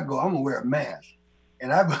 anywhere I go, I'm gonna wear a mask.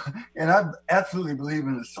 And I absolutely believe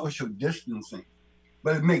in the social distancing,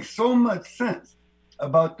 but it makes so much sense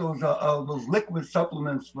about those liquid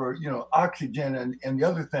supplements for oxygen and the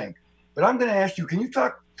other thing. But I'm going to ask you, can you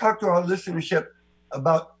talk to our listenership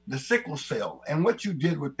about the sickle cell and what you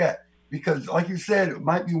did with that? Because like you said, it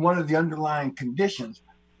might be one of the underlying conditions,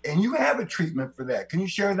 and you have a treatment for that. Can you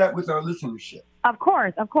share that with our listenership? Of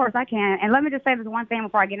course I can. And let me just say this one thing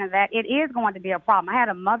before I get into that. It is going to be a problem. I had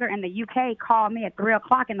a mother in the UK call me at 3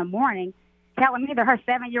 o'clock in the morning telling me that her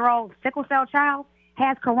 7-year-old sickle cell child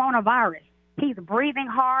has coronavirus. He's breathing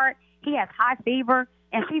hard, he has high fever,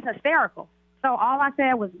 and she's hysterical. So all I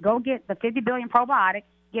said was go get the 50 billion probiotic,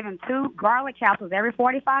 give him 2 garlic capsules every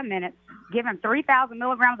 45 minutes, give him 3,000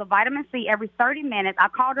 milligrams of vitamin C every 30 minutes. I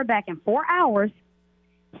called her back in 4 hours.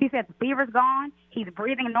 She said the fever's gone, he's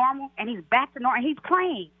breathing normal, and he's back to normal, and he's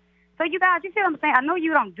playing. So you guys, you see what I'm saying? I know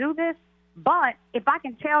you don't do this, but if I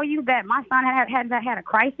can tell you that my son hasn't had a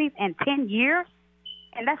crisis in 10 years,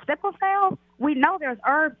 and that's sickle cell, we know there's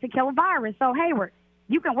herbs to kill a virus. So, Hayward,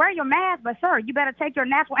 you can wear your mask, but, sir, you better take your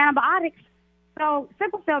natural antibiotics. So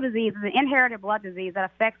sickle cell disease is an inherited blood disease that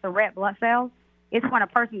affects the red blood cells. It's when a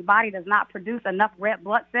person's body does not produce enough red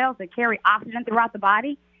blood cells to carry oxygen throughout the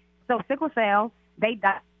body. So sickle cells, they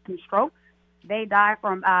die from strokes. They die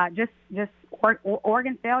from just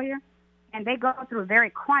organ failure. And they go through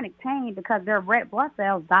very chronic pain because their red blood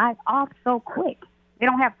cells die off so quick. They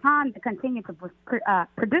don't have time to continue to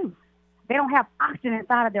produce. They don't have oxygen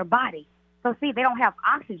inside of their body. So, see, they don't have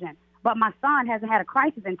oxygen. But my son hasn't had a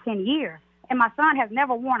crisis in 10 years, and my son has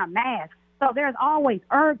never worn a mask. So there's always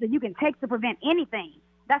herbs that you can take to prevent anything.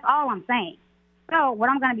 That's all I'm saying. So what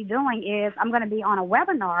I'm going to be doing is I'm going to be on a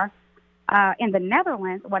webinar in the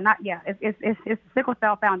Netherlands. Well, it's the Sickle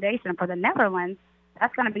Cell Foundation for the Netherlands.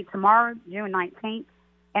 That's going to be tomorrow, June 19th,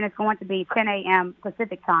 and it's going to be 10 a.m.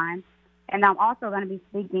 Pacific time. And I'm also going to be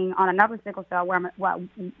speaking on another sickle cell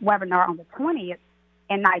webinar on the 20th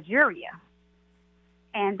in Nigeria.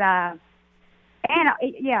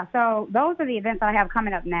 So those are the events that I have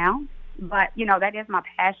coming up now. But, that is my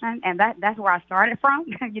passion, and that's where I started from,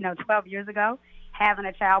 12 years ago, having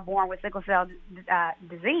a child born with sickle cell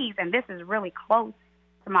disease. And this is really close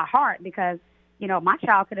to my heart because, my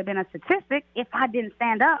child could have been a statistic if I didn't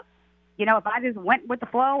stand up. If I just went with the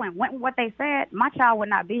flow and went with what they said, my child would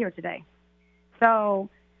not be here today. So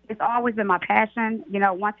it's always been my passion.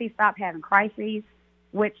 Once he stopped having crises,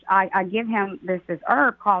 which I give him this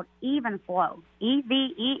herb called Even Flow,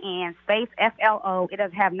 EVEN space FLO. It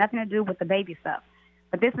doesn't have nothing to do with the baby stuff.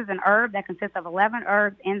 But this is an herb that consists of 11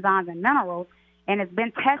 herbs, enzymes, and minerals, and it's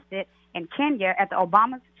been tested in Kenya at the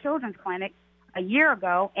Obama Children's Clinic a year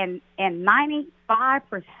ago, and 95%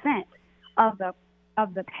 of the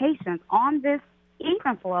patients on this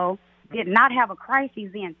Even Flow did not have a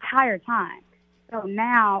crisis the entire time. So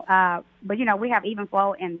now, we have Even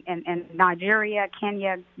Flow in Nigeria,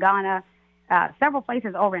 Kenya, Ghana, several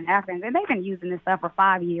places over in Africa, and they've been using this stuff for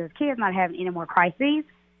 5 years. Kids not having any more crises.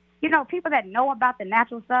 People that know about the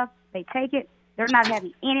natural stuff, they take it. They're not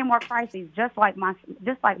having any more crises, just like my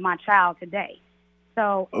child today.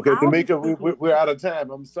 So okay, Tamika, we're out of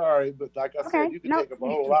time. I'm sorry, but like I said, you can take up a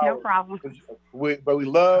whole hour. No problem. But we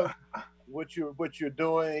love what you're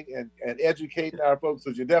doing and educating our folks,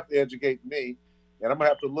 because you're definitely educating me. And I'm going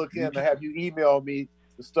to have to look in and have you email me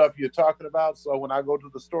the stuff you're talking about. So when I go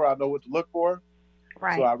to the store, I know what to look for.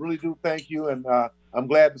 Right. So I really do thank you. And I'm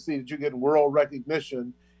glad to see that you're getting world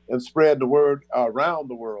recognition and spread the word around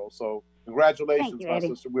the world. So congratulations, my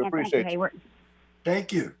sister. We appreciate you.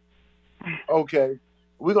 Thank you. Okay.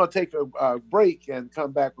 We're going to take a break and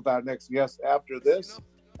come back with our next guest after this.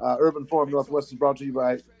 Urban Forum Northwest is brought to you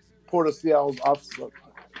by Port of Seattle's Office of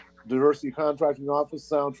Diversity Contracting Office,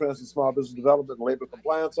 Sound Transit Small Business Development and Labor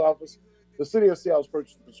Compliance Office, the City of Seattle's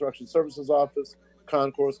Purchase and Construction Services Office,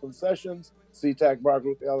 Concourse Concessions, SeaTac Bar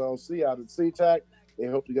Group LLC out at SeaTac. They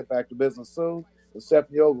hope to get back to business soon. And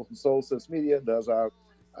Stephanie Ogle from SoulSys Media does our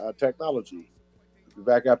technology. We'll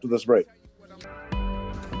be back after this break.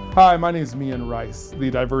 Hi, my name is Mian Rice,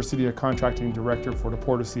 the Diversity of Contracting Director for the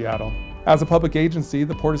Port of Seattle. As a public agency,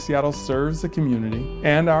 the Port of Seattle serves the community,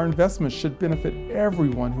 and our investments should benefit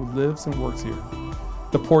everyone who lives and works here.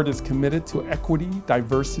 The Port is committed to equity,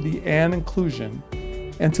 diversity, and inclusion,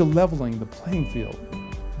 and to leveling the playing field.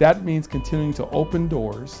 That means continuing to open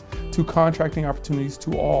doors to contracting opportunities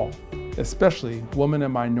to all, especially women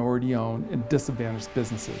and minority-owned and disadvantaged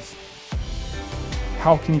businesses.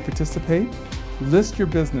 How can you participate? List your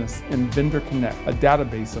business in Vendor Connect, a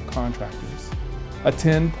database of contractors.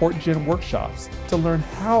 Attend PortGen workshops to learn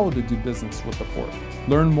how to do business with the Port.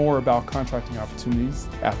 Learn more about contracting opportunities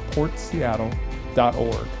at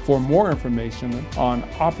portseattle.org. For more information on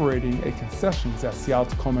operating a concessions at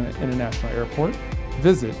Seattle-Tacoma International Airport,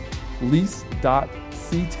 visit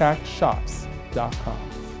lease.ctacshops.com.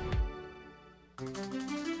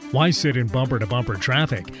 Why sit in bumper-to-bumper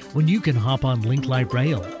traffic when you can hop on Link Light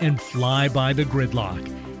Rail and fly by the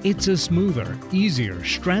gridlock? It's a smoother, easier,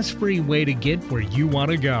 stress-free way to get where you want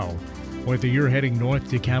to go. Whether you're heading north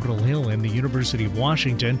to Capitol Hill and the University of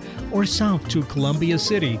Washington or south to Columbia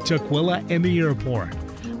City, Tukwila, and the airport,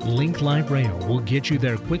 Link Light Rail will get you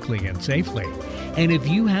there quickly and safely. And if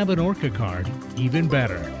you have an ORCA card, even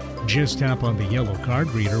better. Just tap on the yellow card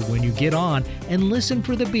reader when you get on and listen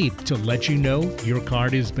for the beep to let you know your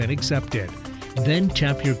card has been accepted. Then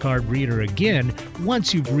tap your card reader again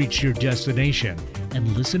once you've reached your destination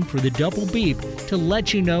and listen for the double beep to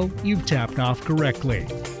let you know you've tapped off correctly.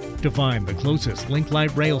 To find the closest Link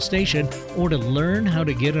Light Rail station or to learn how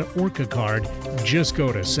to get an ORCA card, just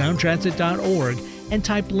go to soundtransit.org and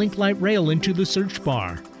type Link Light Rail into the search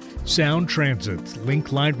bar. Sound Transit's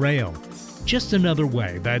Link Light Rail. Just another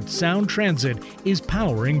way that Sound Transit is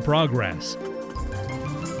powering progress.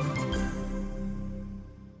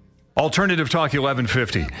 Alternative Talk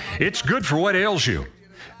 1150. It's good for what ails you.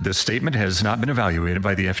 This statement has not been evaluated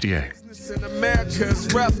by the FDA. In America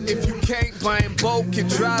is rough. If you can't buy in bulk, it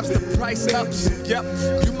drives the price up. Yep,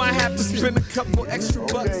 you might have to spend a couple extra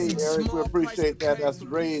bucks. Okay, Eric, we appreciate that. That's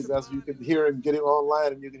Dre's. That's you can hear him getting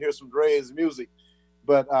online, and you can hear some Dre's music.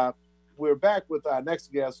 But we're back with our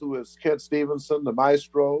next guest, who is Kent Stevenson, the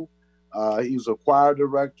maestro. He's a choir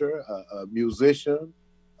director, a musician,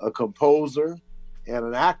 a composer, and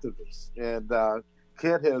an activist. And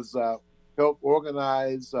Kent has helped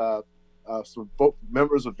organize some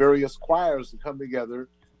members of various choirs to come together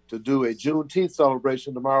to do a Juneteenth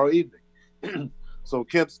celebration tomorrow evening. So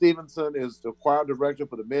Kent Stevenson is the choir director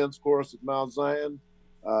for the men's chorus at Mount Zion,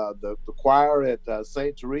 the choir at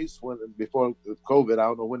St. Therese, before COVID. I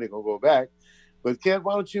don't know when they're going to go back. But Kent,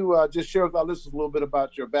 why don't you just share with our listeners a little bit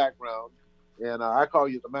about your background? And I call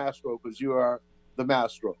you the maestro because you are the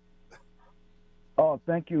maestro. Oh,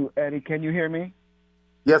 thank you, Eddie. Can you hear me?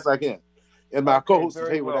 Yes, I can. And my co-host is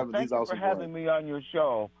Haywood Evans. Thank you for having me on your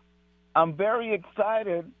show. I'm very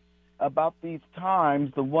excited about these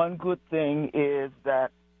times. The one good thing is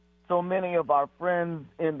that so many of our friends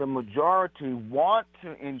in the majority want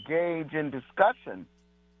to engage in discussion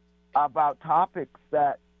about topics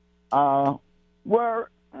that were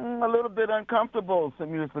a little bit uncomfortable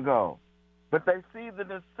some years ago. But they see the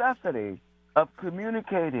necessity of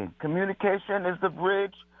communicating. Communication is the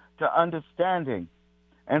bridge to understanding.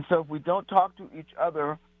 And so if we don't talk to each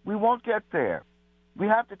other, we won't get there. We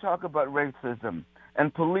have to talk about racism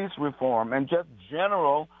and police reform and just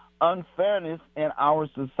general unfairness in our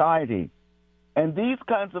society. And these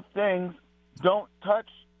kinds of things don't touch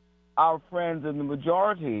our friends in the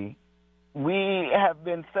majority. We have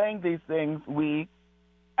been saying these things, we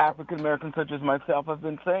African Americans such as myself have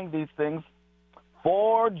been saying these things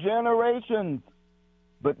for generations.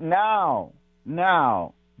 But now,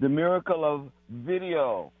 the miracle of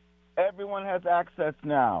video, everyone has access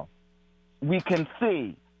now. We can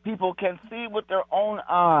see, people can see with their own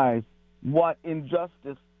eyes what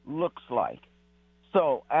injustice looks like.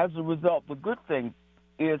 So as a result, the good thing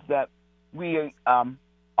is that we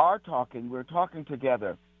we're talking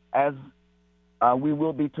together as we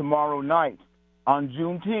will be tomorrow night on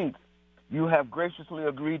Juneteenth. You have graciously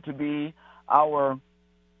agreed to be our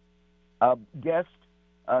guest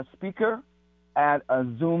speaker at a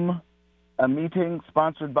Zoom meeting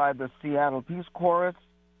sponsored by the Seattle Peace Chorus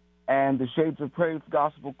and the Shades of Praise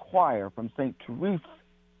Gospel Choir from St. Therese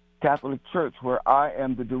Catholic Church, where I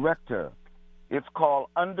am the director. It's called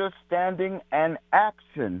Understanding and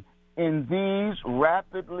Action in These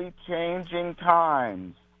Rapidly Changing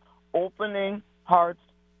Times, Opening Hearts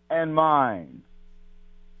and Minds.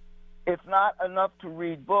 It's not enough to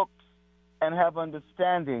read books and have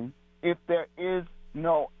understanding if there is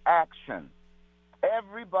no action.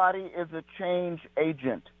 Everybody is a change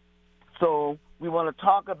agent. So we want to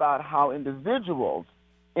talk about how individuals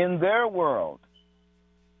in their world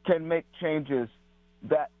can make changes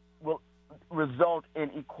that will result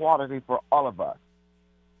in equality for all of us.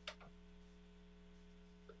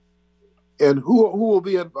 And who will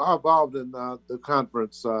be involved in the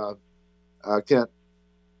conference, Kent?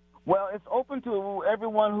 Well, it's open to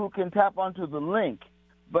everyone who can tap onto the link,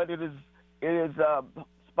 but it is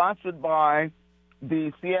sponsored by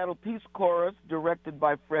the Seattle Peace Chorus, directed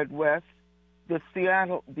by Fred West, the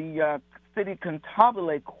City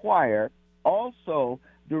Cantabile Choir, also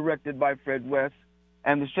directed by Fred West,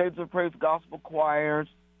 and the Shades of Praise Gospel Choirs,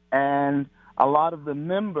 and a lot of the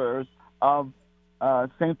members of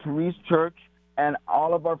St. Therese Church, and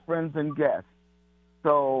all of our friends and guests.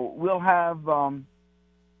 So we'll have a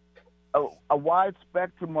wide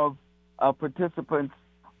spectrum of participants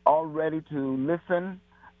all ready to listen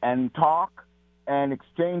and talk and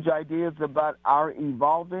exchange ideas about our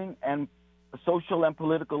evolving and social and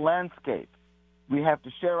political landscape. We have to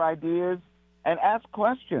share ideas and ask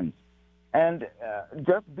questions and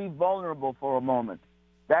just be vulnerable for a moment.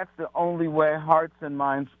 That's the only way hearts and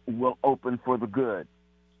minds will open for the good.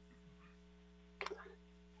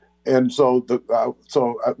 And so,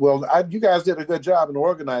 you guys did a good job in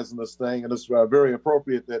organizing this thing, and it's very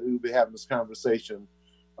appropriate that we'll be having this conversation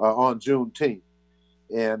on Juneteenth.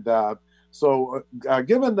 And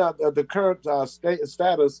given the current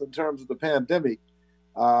status in terms of the pandemic,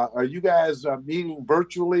 are you guys meeting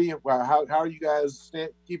virtually? How are you guys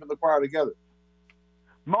keeping the choir together?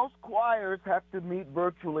 Most choirs have to meet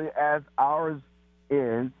virtually, as ours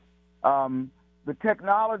is. The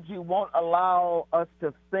technology won't allow us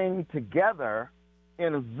to sing together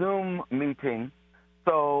in a Zoom meeting.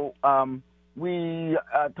 So we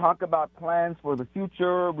talk about plans for the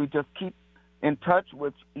future. We just keep in touch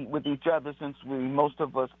with each other since most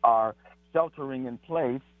of us are sheltering in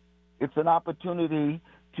place. It's an opportunity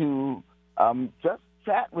to just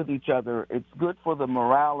chat with each other. It's good for the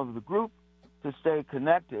morale of the group to stay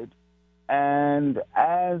connected. And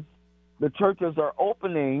as the churches are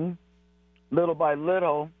opening little by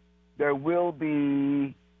little, there will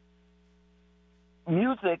be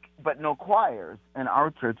music, but no choirs in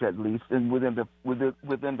our church, at least, and within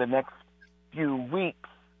the next few weeks.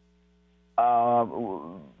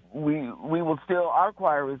 We will still, our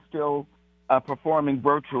choir is still performing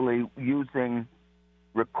virtually using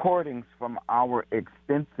recordings from our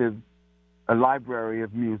extensive library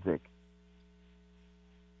of music.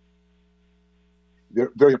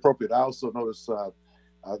 Very appropriate. I also noticed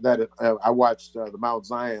that I watched the Mount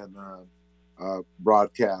Zion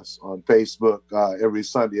broadcast on Facebook every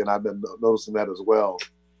Sunday, and I've been noticing that as well.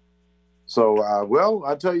 So,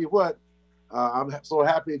 I tell you what, I'm so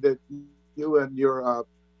happy that you and your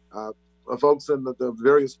folks in the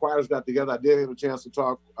various choirs got together. I did have a chance to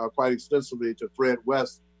talk quite extensively to Fred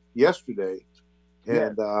West yesterday,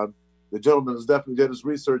 and the gentleman has definitely did his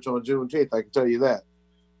research on Juneteenth, I can tell you that.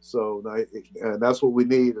 So, and that's what we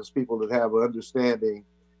need, is people that have an understanding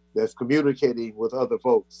that's communicating with other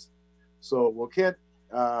folks. So, well, Kent,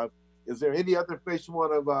 is there any other information you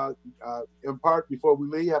want to impart before we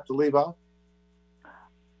leave? Have to leave out?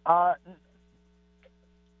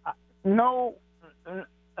 No,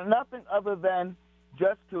 nothing other than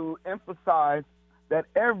just to emphasize that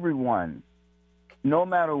everyone, no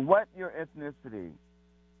matter what your ethnicity,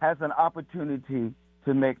 has an opportunity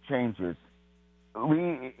to make changes.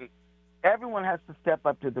 Everyone has to step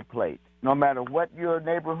up to the plate, no matter what your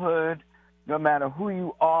neighborhood, no matter who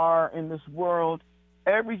you are in this world.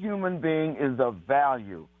 Every human being is of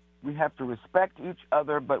value. We have to respect each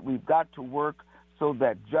other, but we've got to work so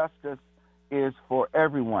that justice is for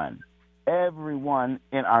everyone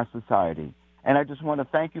in our society. And I just want to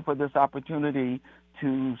thank you for this opportunity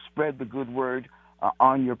to spread the good word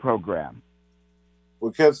on your program.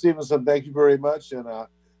 Well, Kent Stevenson, thank you very much. And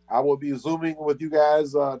I will be Zooming with you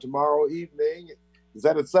guys tomorrow evening. Is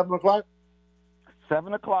that at 7 o'clock?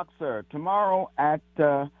 7 o'clock, sir. Tomorrow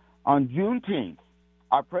on Juneteenth.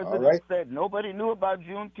 Our president said nobody knew about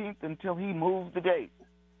Juneteenth until he moved the date.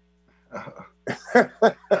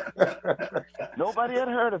 Nobody had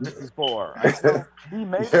heard of it before. So he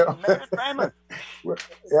made it famous.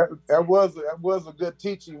 That was a good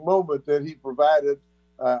teaching moment that he provided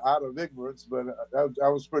out of ignorance, but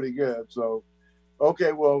that was pretty good. So,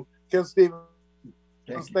 okay, well, Kent Stevenson,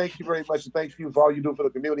 thank you very much, and thank you for all you do for the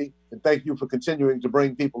community, and thank you for continuing to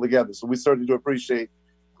bring people together. So we certainly do appreciate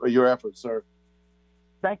your efforts, sir.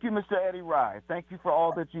 Thank you, Mr. Eddie Rye. Thank you for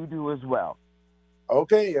all that you do as well.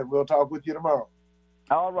 Okay, and we'll talk with you tomorrow.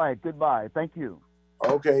 All right, goodbye. Thank you.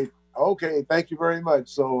 Okay, thank you very much.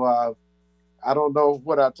 So I don't know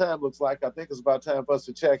what our time looks like. I think it's about time for us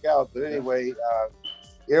to check out. But anyway,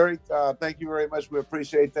 Eric, thank you very much. We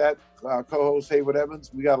appreciate that. Co-host Hayward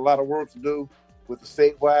Evans, we got a lot of work to do with the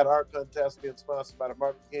statewide art contest being sponsored by the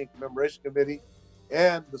Martin King Commemoration Committee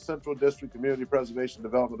and the Central District Community Preservation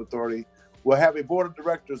Development Authority. We'll have a board of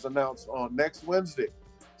directors announced on next Wednesday.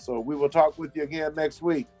 So we will talk with you again next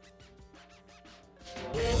week.